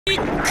Hey,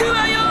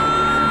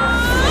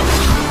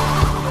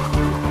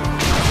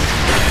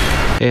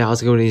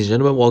 how's it going, ladies and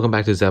gentlemen? Welcome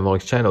back to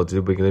Zethythonix channel.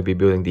 Today we're going to be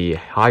building the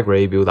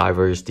high-grade build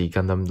divers, the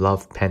Gundam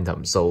Love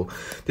Phantom. So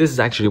this is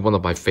actually one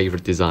of my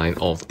favorite design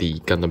of the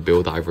Gundam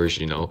build divers,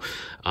 you know,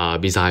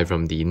 beside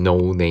from the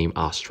no-name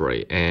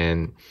asteroid.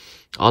 And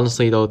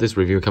honestly though, this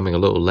review coming a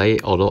little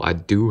late, although I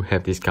do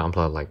have this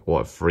gunpla like,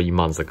 what, 3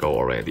 months ago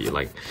already.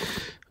 Like,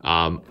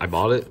 I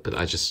bought it, but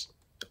I just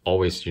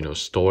always, you know,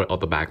 store it on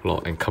the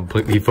backlog and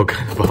completely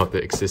forgot about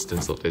the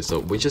existence of this. So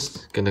we're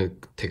just gonna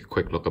take a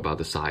quick look about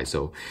the size.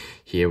 So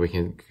here we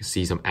can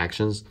see some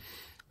actions.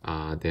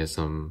 There's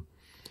some,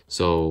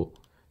 so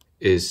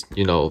is,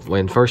 you know,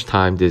 when first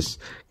time this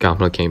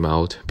gunpla came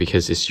out,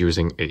 because it's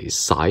using a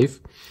scythe,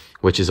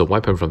 which is a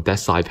weapon from that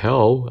side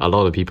hell, a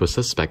lot of people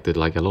suspected,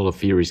 like a lot of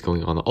theories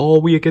going on. Oh,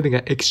 we are getting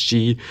an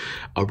XG,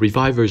 a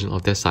revived version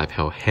of that side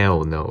hell.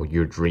 Hell no,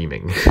 you're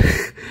dreaming.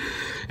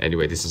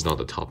 Anyway, this is not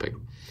the topic.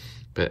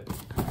 But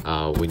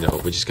we know,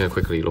 we're just gonna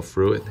quickly look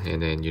through it,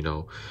 and then, you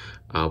know,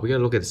 we're gonna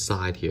look at the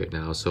side here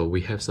now. So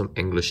we have some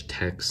English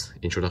text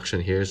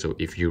introduction here, so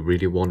if you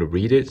really want to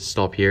read it,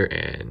 stop here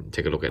and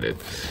take a look at it.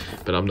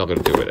 But I'm not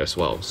gonna do it as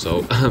well.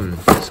 So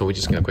so we're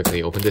just gonna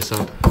quickly open this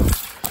up,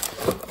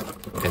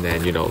 and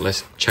then, you know,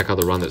 let's check out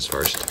the runners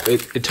first.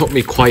 It took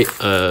me quite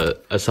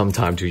some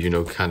time to, you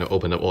know, kind of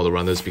open up all the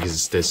runners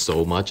because there's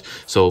so much.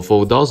 So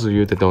for those of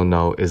you that don't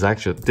know, is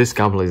actually, this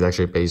gunpla is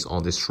actually based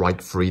on the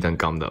Strike Freedom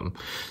Gundam.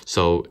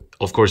 So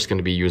of course it's going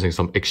to be using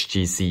some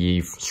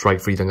HGCE Strike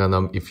Freedom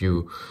Gundam. If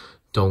you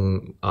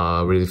don't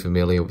really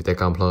familiar with that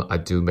gunpla, I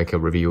do make a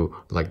review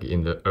like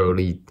in the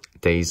early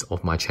days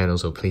of my channel,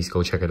 so please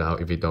go check it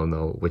out if you don't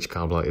know which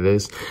gunpla it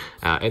is.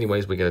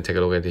 Anyways, we're gonna take a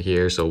look at it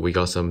here. So we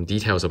got some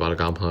details about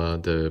the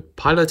gunpla, the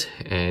pilot,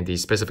 and the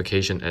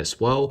specification as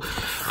well.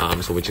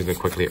 So we're just gonna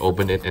quickly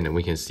open it, and then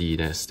we can see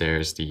that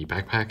there's the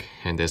backpack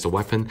and there's the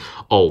weapon.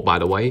 Oh, by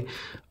the way,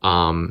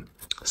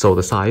 so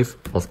the scythe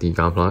of the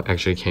gunpla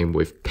actually came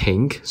with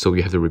pink, so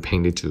we have to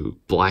repaint it to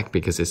black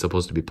because it's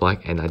supposed to be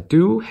black. And I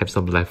do have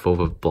some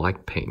leftover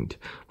black paint,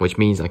 which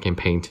means I can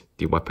paint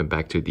the weapon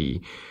back to the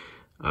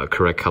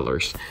correct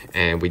colors.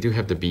 And we do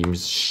have the beam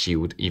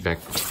shield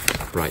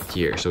effect right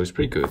here, so it's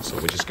pretty good. So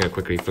we're just gonna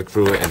quickly flick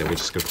through it, and then we're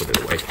just gonna put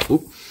it away.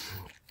 Oop.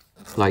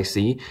 Like,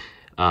 see,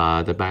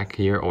 the back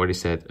here already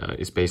said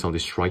it's based on the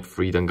Strike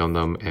Freedom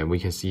Gundam, and we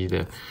can see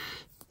the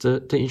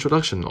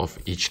introduction of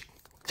each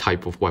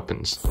type of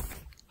weapons.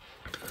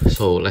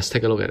 So let's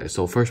take a look at it.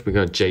 So first we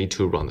got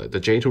J2 runner. The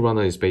J2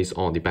 runner is based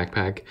on the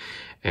backpack,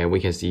 and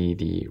we can see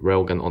the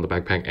railgun on the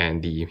backpack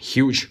and the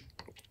huge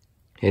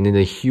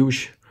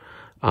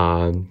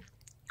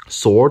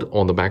sword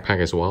on the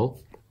backpack as well.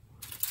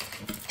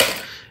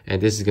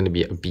 And this is going to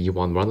be a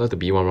B1 runner. The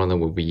B1 runner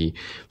will be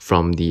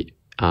from the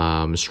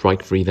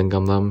Strike Freedom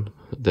Gundam,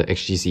 the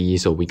HGCE.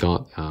 So we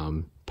got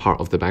part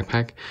of the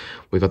backpack,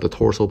 we got the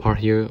torso part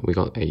here, we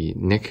got a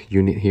neck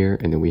unit here,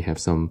 and then we have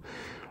some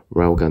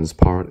railguns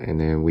part, and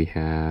then we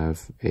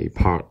have a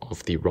part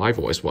of the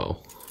rifle as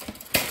well.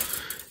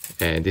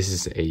 And this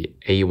is a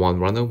A1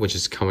 runner, which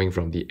is coming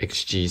from the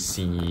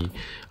HGC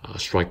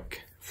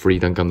Strike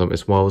Freedom Gundam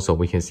as well. So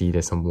we can see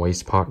there's some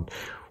waist part,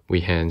 we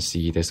can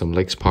see there's some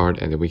legs part,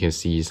 and then we can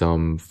see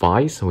some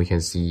thighs, we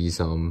can see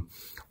some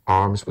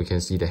arms, we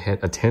can see the head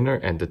antenna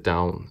and the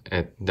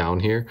down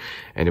here,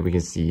 and then we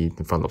can see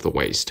the front of the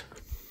waist.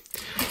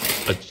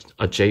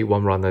 A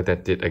J1 runner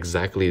that did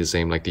exactly the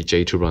same like the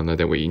J2 runner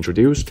that we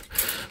introduced.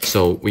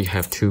 So we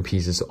have two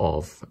pieces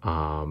of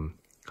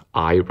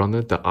I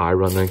runner. The I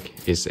runner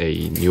is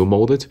a new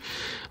molded.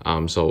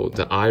 So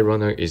the I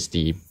runner is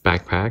the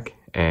backpack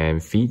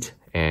and feet,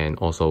 and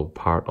also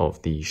part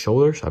of the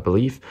shoulders, I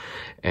believe.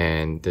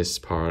 And this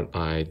part,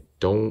 I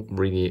don't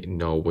really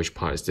know which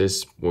part is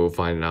this. We'll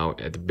find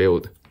out at the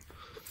build.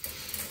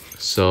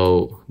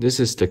 So this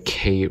is the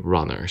K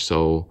runner.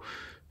 So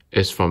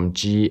it's from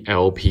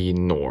GLP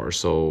Nor.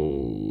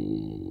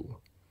 So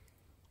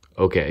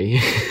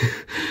okay.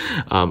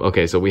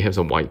 Okay, so we have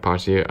some white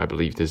parts here. I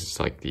believe this is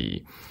like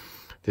the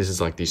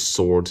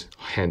sword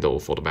handle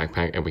for the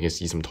backpack, and we can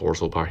see some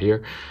torso part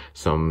here,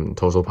 some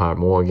torso part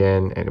more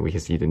again, and we can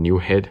see the new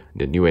head,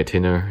 the new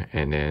antenna,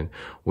 and then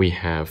we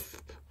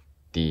have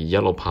the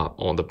yellow part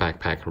on the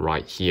backpack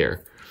right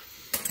here.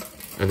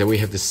 And then we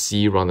have the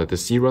C runner. The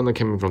C runner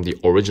coming from the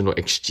original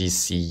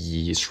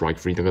HGCE Strike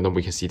Freedom Gundam.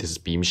 We can see this is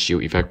beam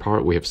shield effect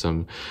part. We have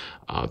some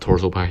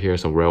torso part here,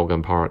 some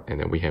railgun part, and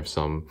then we have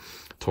some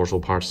torso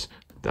parts,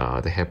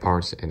 the head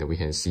parts, and then we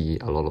can see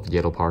a lot of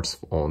yellow parts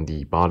on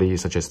the body,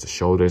 such as the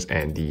shoulders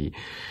and the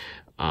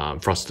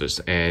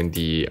thrusters and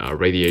the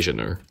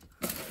radiationer.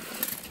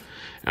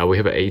 We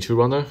have an A2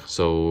 runner,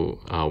 so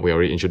we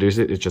already introduced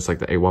it. It's just like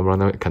the A1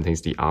 runner. It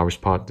contains the arms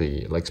part,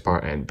 the legs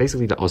part, and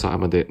basically the outside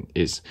armor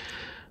is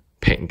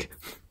pink.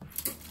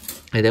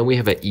 And then we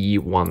have an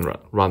E1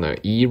 runner,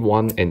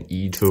 E1 and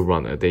E2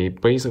 runner. They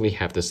basically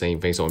have the same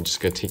thing, so I'm just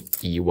gonna take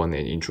E1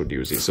 and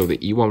introduce it. So the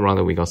E1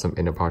 runner, we got some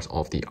inner parts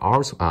of the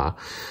arms.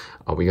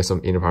 We got some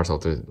inner parts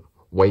of the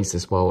waist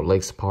as well,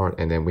 legs part,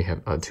 and then we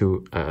have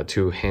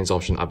two hands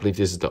option. I believe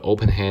this is the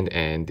open hand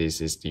and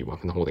this is the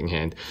weapon holding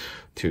hand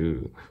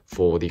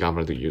for the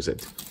gunpla to use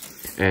it.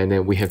 And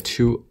then we have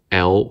two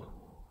L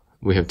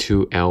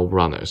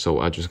runners,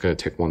 so I'm just gonna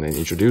take one and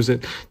introduce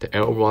it. The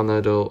L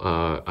runner though,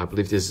 I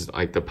believe this is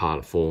like the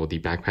part for the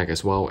backpack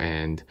as well,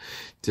 and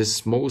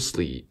this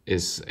mostly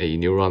is a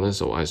new runner,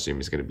 so I assume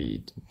it's gonna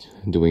be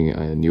doing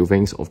new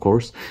things, of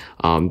course.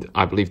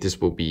 I believe this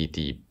will be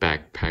the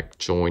backpack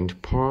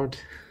joint part,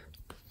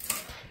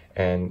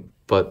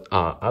 but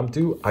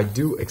I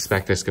do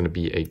expect there's gonna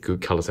be a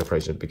good color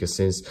separation, because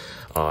since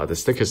the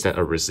stickers that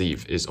are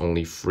received is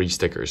only 3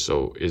 stickers,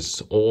 so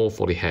it's all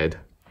for the head.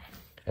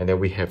 And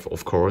then we have,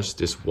 of course,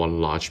 this one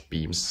large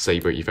beam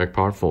saber effect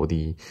part for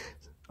the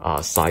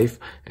scythe,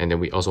 and then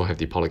we also have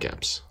the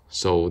polycaps.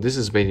 So this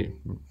is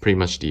pretty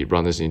much the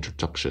runner's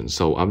introduction.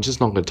 So I'm just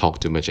not going to talk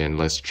too much, and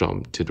let's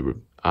jump to the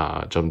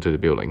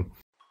building.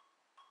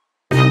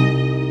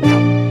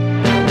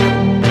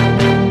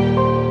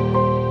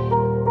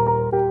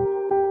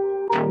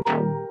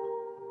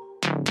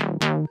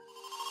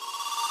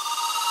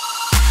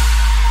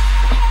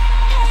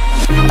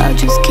 I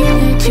just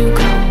can't let you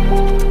go.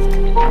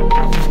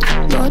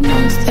 Lord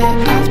knows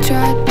that I've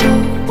tried to.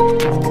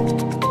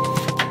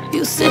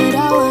 You said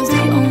I was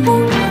the only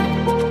one.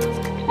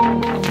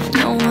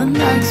 No one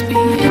likes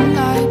being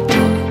lied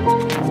to.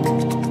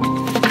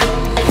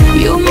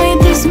 You made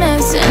this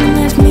mess and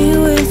left me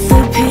with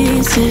the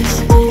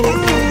pieces.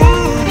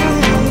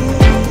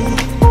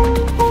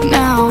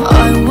 Now I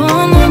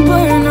wanna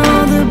burn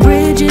all the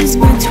bridges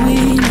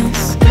between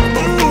us.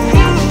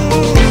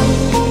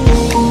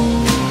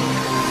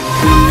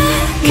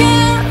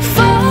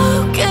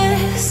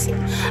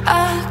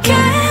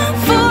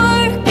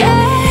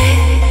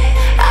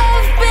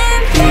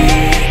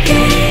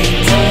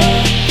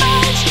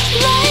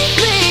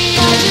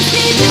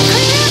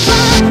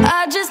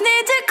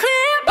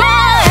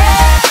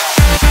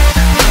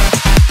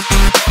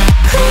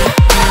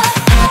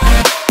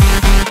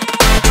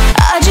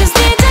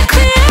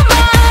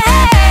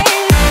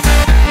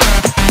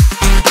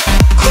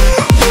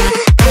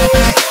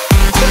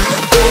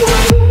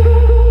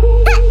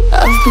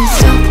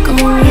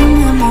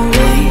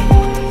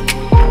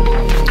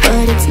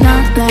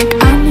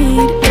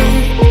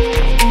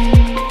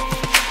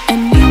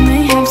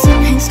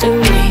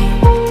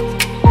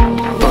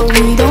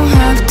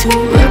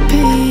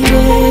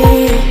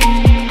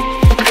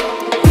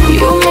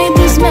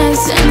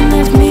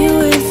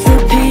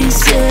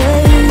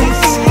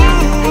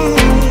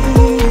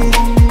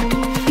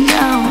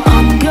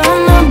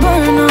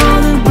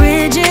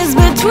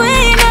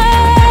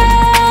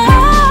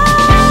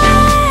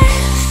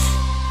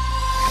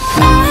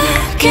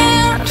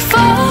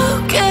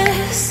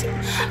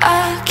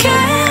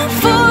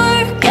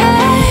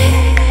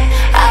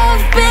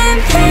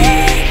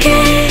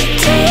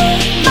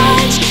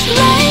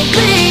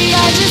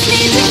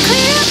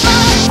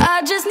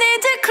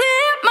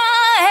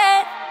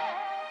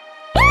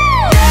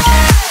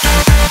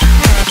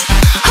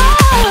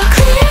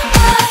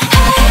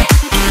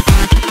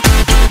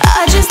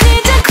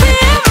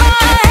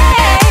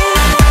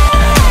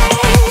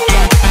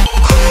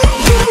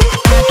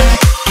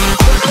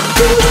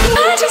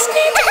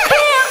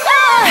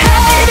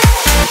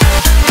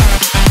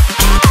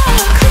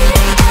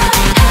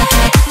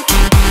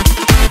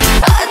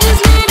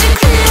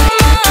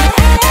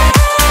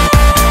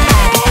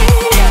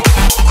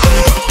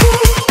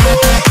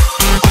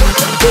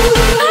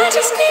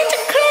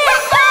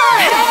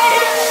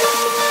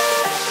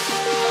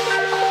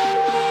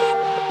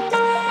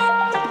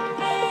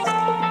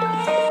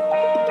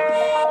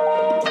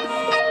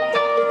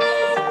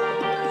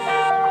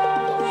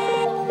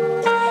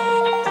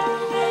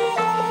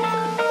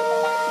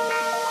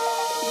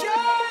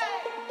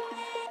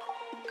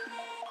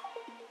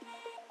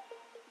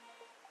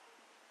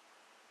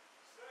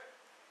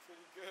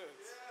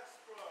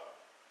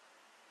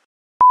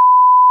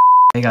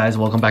 Hey guys,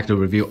 welcome back to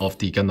the review of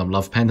the Gundam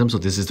Love Phantom. So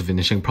this is the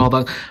finishing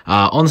product.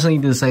 Honestly,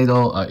 to say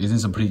though, it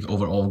is a pretty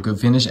overall good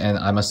finish, and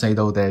I must say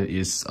though there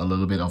is a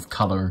little bit of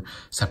color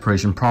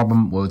separation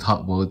problem. We'll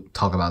talk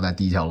about that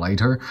detail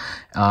later.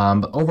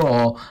 But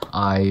overall,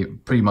 I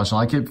pretty much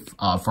like it.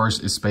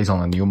 First, it's based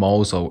on a new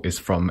mold, so it's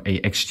from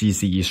a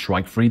HGBD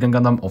Strike Freedom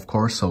Gundam, of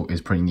course. So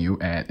it's pretty new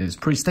and it's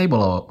pretty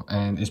stable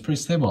and it's pretty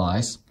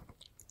stabilized.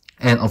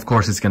 And of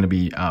course, it's going to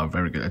be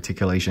very good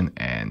articulation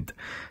and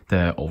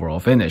the overall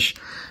finish.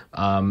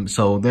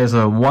 So there's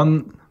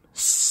one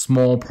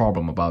small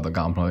problem about the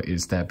gunpla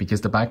is that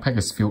because the backpack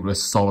is filled with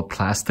solid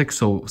plastic,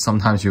 so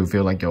sometimes you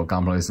feel like your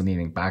gunpla is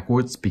leaning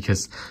backwards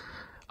because,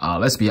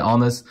 let's be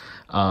honest,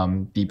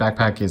 the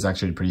backpack is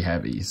actually pretty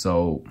heavy.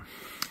 So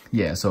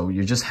yeah, so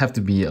you just have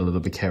to be a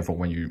little bit careful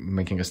when you're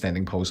making a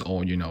standing pose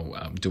or, you know,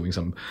 doing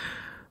some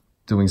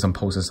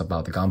poses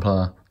about the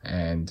gunpla,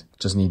 and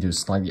just need to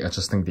slightly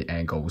adjusting the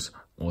angles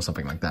or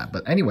something like that.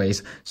 But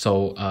anyways,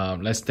 so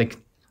let's dig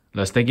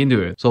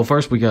into it. So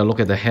first we're gonna look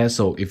at the head.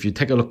 So if you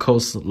take a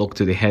close look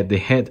to the head,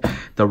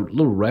 the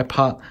little red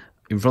part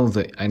in front of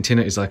the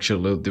antenna is actually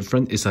a little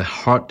different. It's a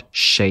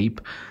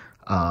heart-shaped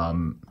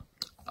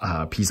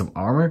piece of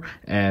armor,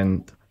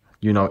 and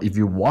you know, if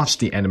you watch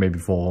the anime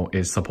before,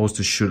 it's supposed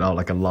to shoot out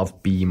like a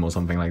love beam or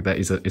something like that.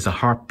 It's a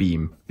heart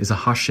beam. It's a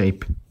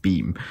heart-shaped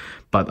beam.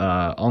 But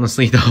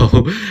honestly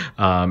though,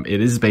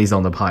 it is based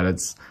on the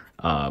pilot's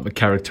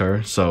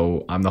character,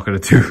 so I'm not gonna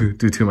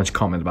do too much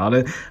comment about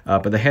it.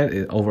 But the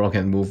head overall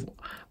can move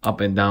up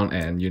and down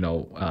and, you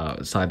know,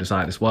 side to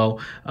side as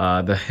well.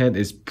 The head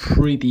is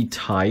pretty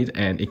tight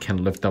and it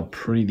can lift up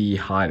pretty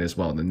high as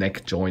well. The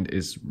neck joint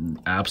is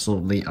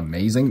absolutely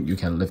amazing. You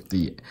can lift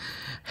the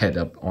head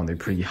up on a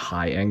pretty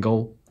high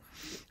angle.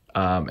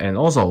 And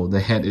also the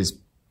head is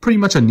pretty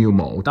much a new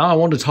mode. Now I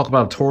want to talk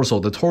about the torso.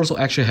 The torso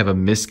actually have a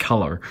mist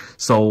color.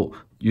 So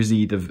you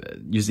see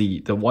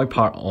the white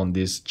part on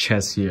this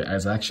chest here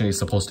is actually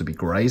supposed to be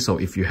gray. So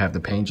if you have the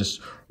paint,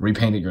 just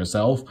repaint it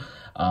yourself.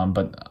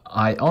 But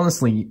I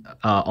honestly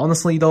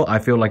though, I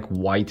feel like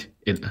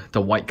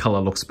the white color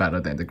looks better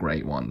than the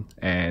gray one,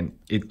 and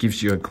it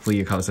gives you a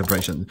clear color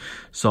separation.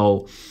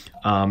 So,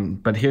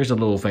 but here's a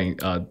little thing.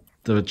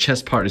 The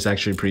chest part is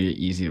actually pretty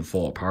easy to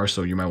fall apart,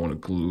 so you might want to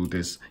glue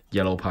this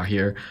yellow part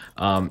here.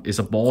 It's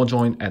a ball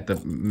joint at the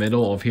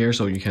middle of here,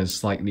 so you can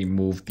slightly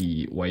move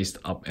the waist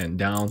up and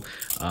down,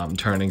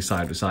 turning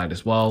side to side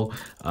as well.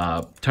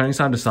 Turning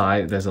side to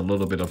side, there's a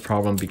little bit of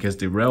problem because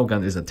the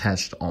railgun is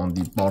attached on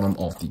the bottom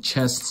of the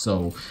chest,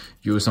 so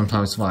you will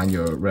sometimes find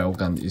your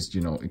railgun is,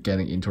 you know,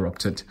 getting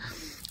interrupted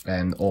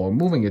or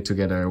moving it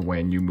together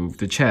when you move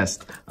the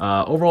chest.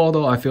 Overall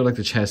though, I feel like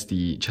the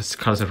chest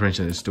color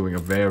separation is doing a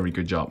very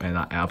good job, and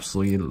I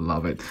absolutely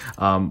love it.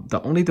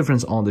 The only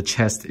difference on the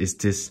chest is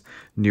this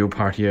new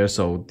part here,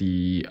 so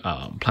the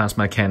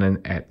plasma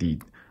cannon at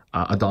the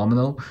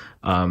abdominal.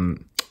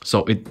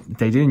 So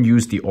they didn't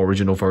use the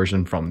original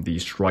version from the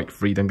Strike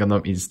Freedom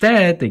Gundam.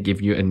 Instead, they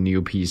give you a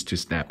new piece to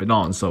snap it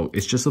on. So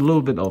it's just a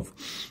little bit of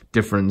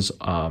difference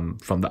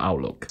from the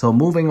outlook. So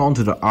moving on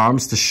to the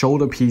arms, the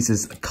shoulder piece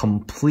is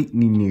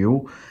completely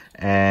new,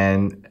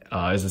 and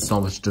there's so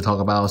much to talk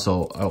about.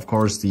 So of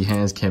course the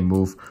hands can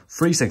move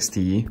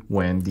 360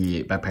 when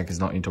the backpack is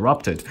not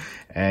interrupted,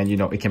 and you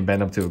know, it can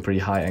bend up to a pretty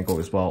high angle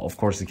as well. Of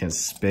course it can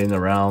spin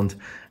around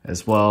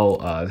as well.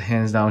 The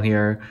hands down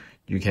here,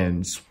 you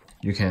can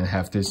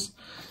have this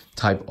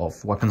type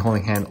of weapon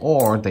holding hand,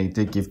 or they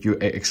did give you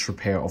an extra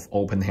pair of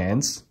open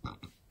hands.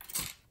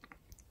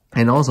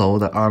 And also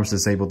the arms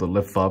is able to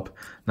lift up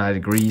 90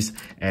 degrees,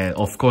 and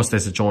of course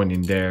there's a joint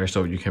in there,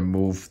 so you can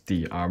move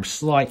the arm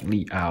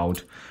slightly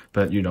out,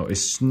 but you know,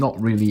 it's not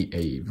really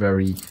a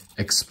very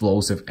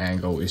explosive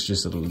angle. It's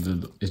just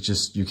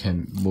you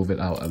can move it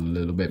out a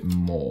little bit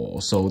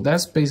more. So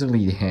that's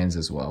basically the hands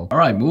as well. All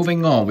right,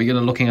 moving on, we're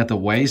gonna looking at the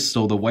waist.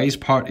 So the waist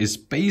part is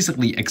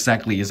basically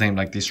exactly the same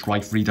like the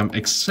Strike Freedom,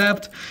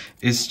 except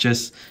it's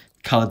just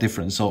color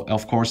difference. So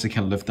of course it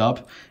can lift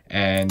up,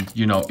 and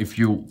you know, if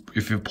you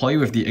play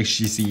with the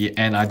HGC,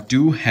 and I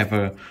do have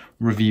a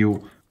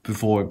review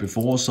before,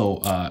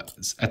 so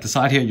at the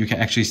side here you can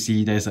actually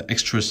see there's an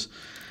extra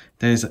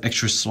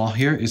slot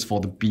here is for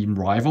the beam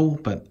rifle,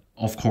 but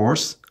of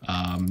course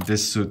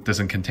this suit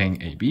doesn't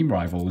contain a beam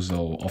rifle,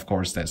 so of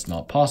course that's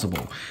not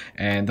possible.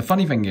 And the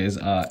funny thing is,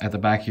 at the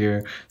back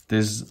here,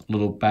 this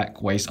little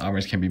back waist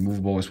armors can be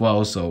movable as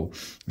well, so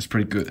it's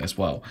pretty good as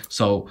well.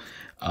 So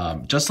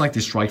just like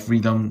the Strike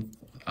Freedom,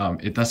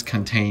 it does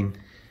contain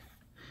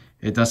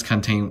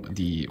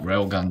the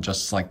railgun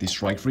just like the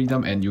Strike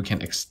Freedom, and you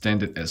can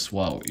extend it as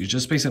well. You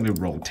just basically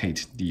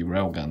rotate the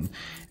railgun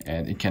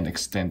and it can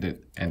extend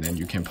it, and then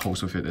you can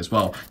pose with it as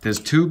well. There's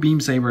two beam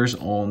sabers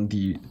on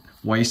the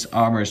waist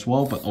armor as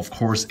well, but of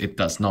course it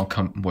does not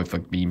come with a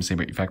beam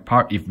saber effect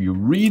part. If you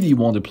really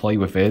want to play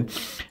with it,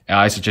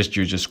 I suggest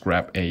you just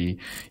grab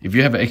if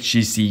you have an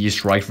HGC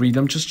Strike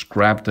Freedom, just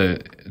grab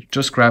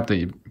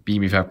the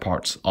beam effect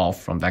parts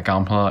off from that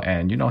gunpla,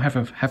 and you know,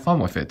 have fun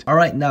with it. All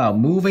right, now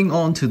moving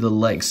on to the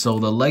legs. So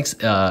the legs,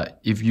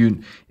 if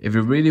you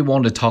really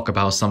want to talk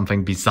about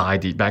something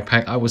beside the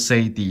backpack, I would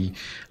say the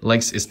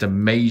legs is the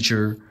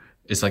major.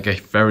 It's like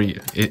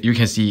you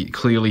can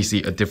clearly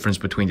see a difference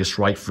between the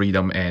Strike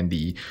Freedom and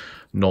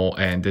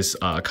this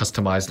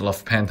customized Love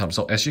Phantom.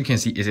 So as you can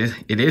see,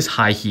 it is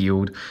high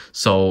heeled.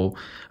 So,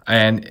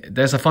 and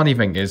there's a funny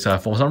thing is,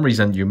 for some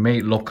reason you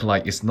may look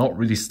like it's not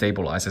really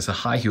stabilized as a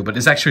high heel, but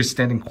it's actually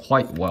standing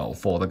quite well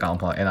for the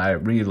gunpla, and I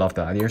really love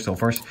the idea. So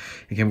first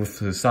you can move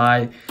to the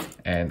side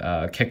and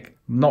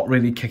not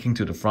really kicking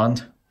to the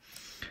front.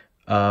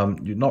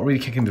 You're not really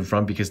kicking to the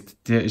front because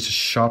there is a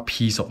sharp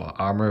piece of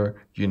armor.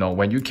 You know,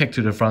 when you kick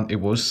to the front, it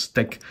will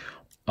stick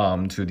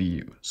to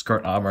the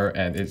skirt armor,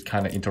 and it's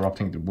kind of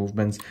interrupting the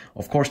movements.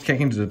 Of course,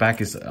 kicking to the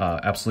back is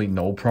absolutely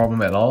no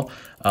problem at all.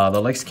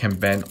 The legs can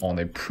bend on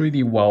a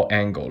pretty well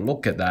angle.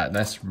 Look at that.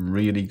 That's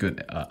really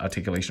good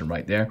articulation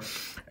right there.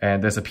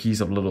 And there's a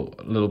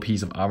little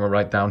piece of armor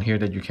right down here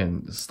that you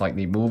can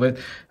slightly move it.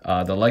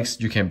 The legs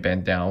you can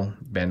bend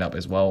up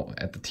as well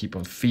at the tip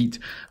of the feet.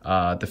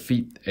 The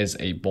feet is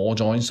a ball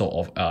joint,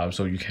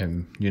 so you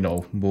can, you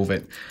know, move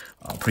it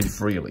pretty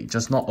freely.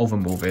 Just not over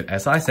move it.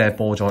 As I said,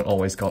 ball joint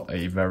always got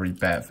a very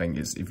bad thing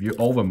is if you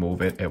over move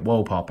it, it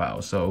will pop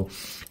out. So,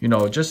 you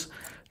know, just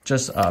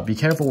be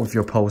careful with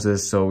your poses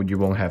so you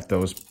won't have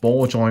those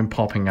ball joint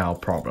popping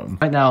out problem.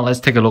 Right now, let's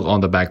take a look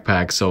on the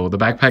backpack. So the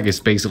backpack is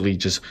basically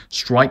just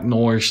Strike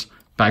Noir's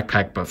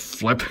backpack, but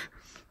flip,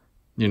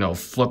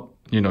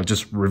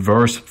 just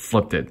reverse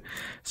flipped it.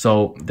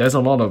 So there's a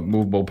lot of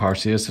movable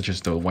parts here, such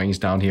as the wings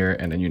down here,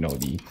 and then, you know,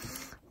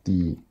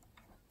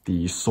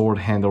 the sword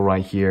handle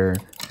right here,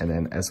 and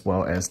then as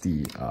well as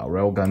the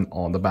railgun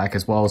on the back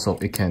as well, so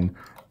it can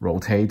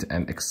rotate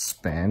and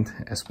expand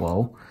as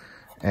well.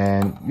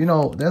 And you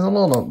know, there's a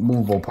lot of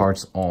movable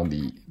parts on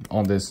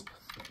this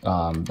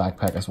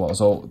backpack as well.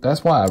 So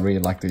that's why I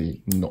really like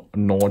the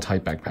Noir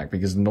type backpack,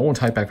 because Noir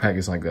type backpack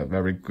is like a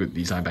very good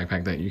design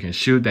backpack that you can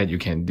shoot, that you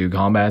can do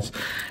combats.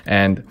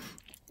 And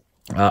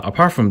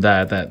apart from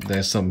that,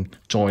 there's some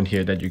joint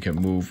here that you can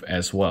move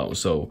as well.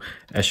 So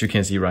as you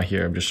can see right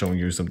here, I'm just showing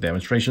you some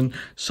demonstration.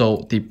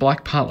 So the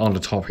black part on the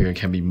top here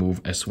can be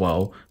moved as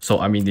well. So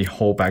I mean the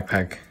whole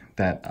backpack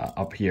that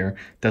up here,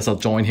 there's a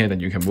joint here that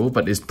you can move,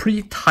 but it's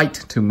pretty tight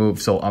to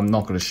move, so I'm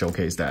not going to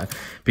showcase that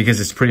because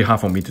it's pretty hard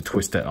for me to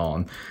twist that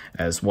on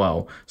as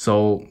well.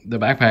 So the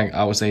backpack,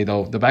 I would say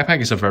though, the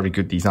backpack is a very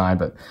good design,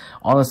 but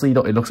honestly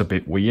though, it looks a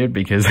bit weird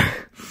because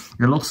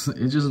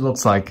it just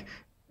looks like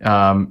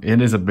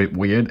it is a bit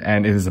weird,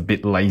 and it is a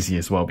bit lazy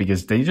as well,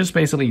 because they just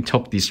basically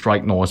took the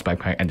Strike Noir's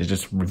backpack and they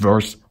just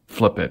reverse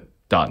flip it.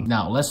 Done.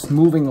 Now let's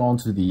moving on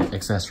to the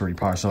accessory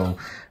part. So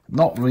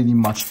not really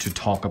much to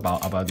talk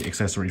about the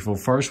accessory. For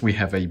first, we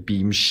have a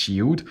beam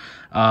shield.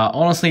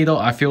 Honestly though,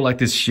 I feel like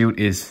this shield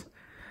is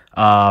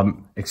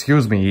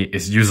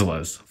is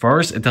useless.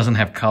 First, it doesn't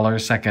have color.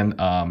 Second,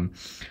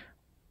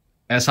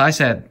 as I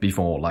said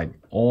before, like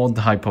all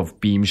type of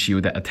beam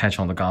shield that attach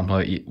on the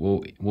gunpla, it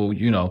will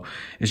you know,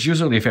 it's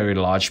usually a very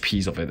large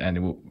piece of it,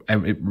 and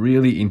it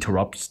really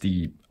interrupts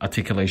the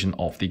articulation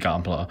of the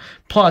gunpla.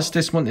 Plus,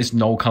 this one is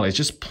no color; it's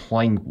just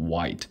plain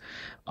white.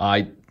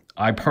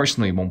 I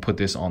personally won't put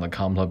this on the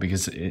gunpla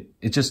because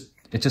it just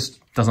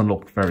doesn't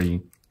look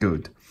very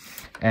good.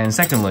 And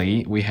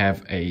secondly, we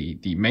have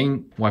the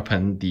main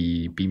weapon,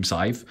 the beam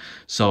scythe.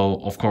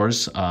 So of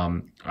course,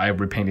 I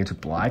repainted to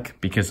black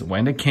because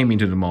when it came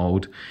into the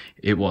mold,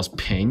 it was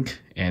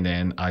pink, and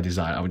then I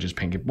decided I would just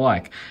paint it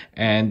black.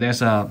 And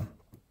there's a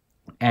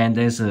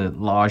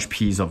large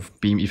piece of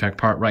beam effect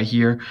part right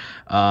here.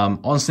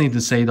 Honestly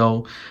to say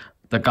though,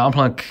 the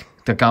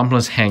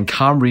gunpla's hand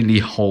can't really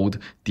hold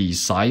the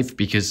scythe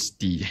because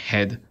the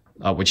head,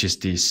 which is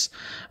this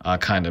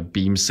kind of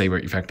beam saber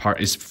effect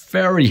part, is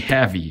very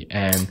heavy,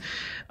 and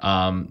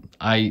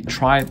I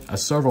tried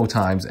several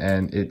times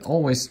and it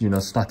always, you know,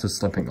 starts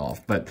slipping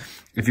off. But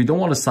if you don't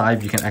want a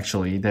scythe, you can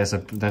actually, there's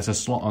a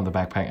slot on the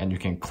backpack and you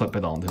can clip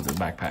it onto the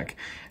backpack.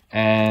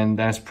 And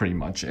that's pretty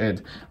much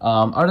it.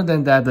 Other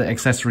than that, the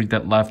accessory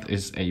that left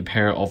is a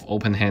pair of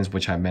open hands,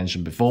 which I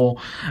mentioned before.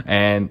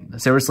 And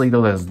seriously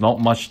though, there's not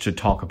much to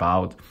talk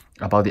about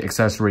the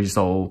accessory,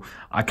 so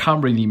I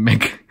can't really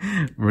make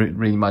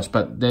really much,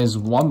 but there's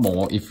one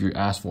more if you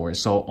ask for it.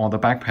 So on the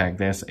backpack,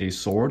 there's a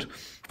sword,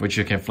 which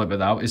you can flip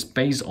it out. It's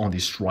based on the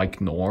Strike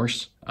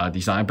Noir's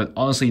design, but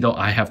honestly though,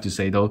 I have to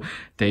say though,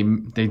 they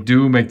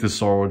do make the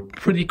sword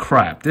pretty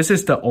crap. This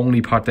is the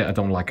only part that I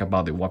don't like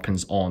about the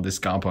weapons on this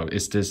gunpla,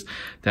 is this,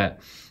 that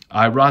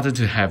I'd rather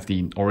to have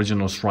the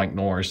original Strike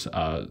Noir's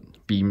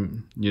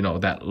beam, you know,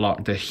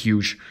 that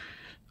huge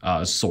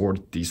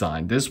sword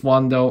design. This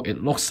one though,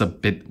 it looks a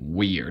bit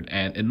weird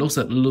and it looks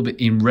a little bit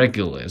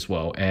irregular as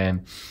well.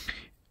 And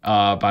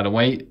by the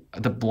way,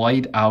 the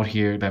blade out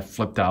here that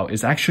flipped out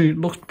is actually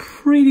looks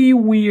pretty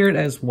weird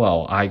as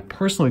well. I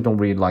personally don't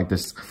really like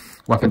this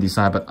weapon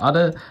design, but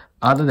other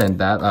than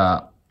that,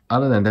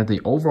 the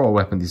overall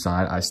weapon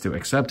design, I still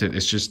accept it.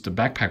 It's just the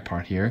backpack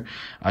part here,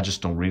 I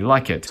just don't really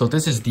like it. So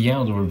this is the end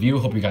of the review.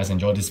 Hope you guys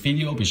enjoyed this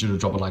video. Be sure to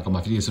drop a like on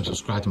my video,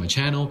 subscribe to my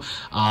channel.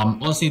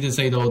 Honestly to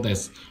say though,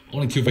 there's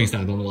only two things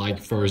that I don't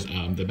like. First,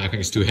 the backpack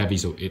is too heavy,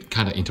 so it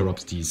kind of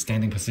interrupts the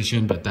standing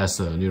position, but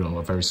that's a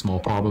very small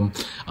problem.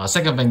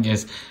 Second thing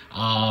is,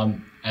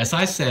 as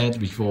I said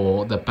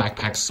before, the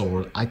backpack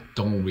sword, I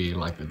don't really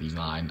like the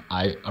design.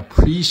 I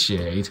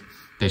appreciate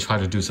they try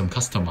to do some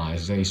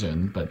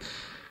customization, but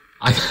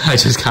I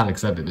just can't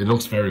accept it. It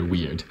looks very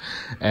weird,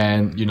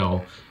 and you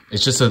know,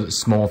 it's just a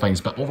small things,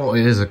 but overall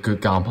it is a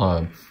good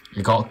gunpla.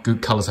 It got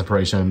good color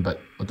separation, but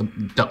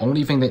the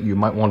only thing that you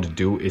might want to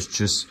do is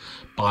just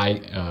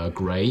buy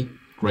gray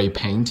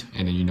paint,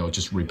 and then, you know,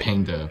 just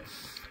repaint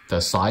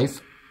the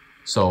scythe,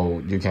 so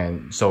you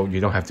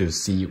don't have to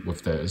see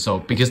with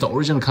because the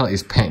original color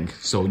is pink,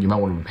 so you might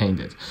want to repaint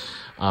it.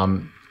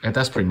 And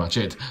that's pretty much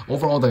it.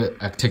 Overall, the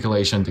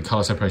articulation, the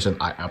color separation,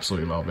 I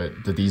absolutely love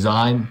it. The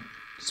design,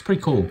 it's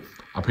pretty cool.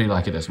 I pretty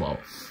like it as well.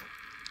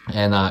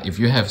 And if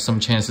you have some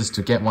chances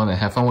to get one and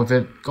have fun with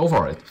it, go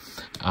for it.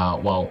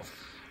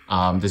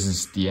 This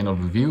is the end of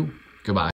the review. Goodbye.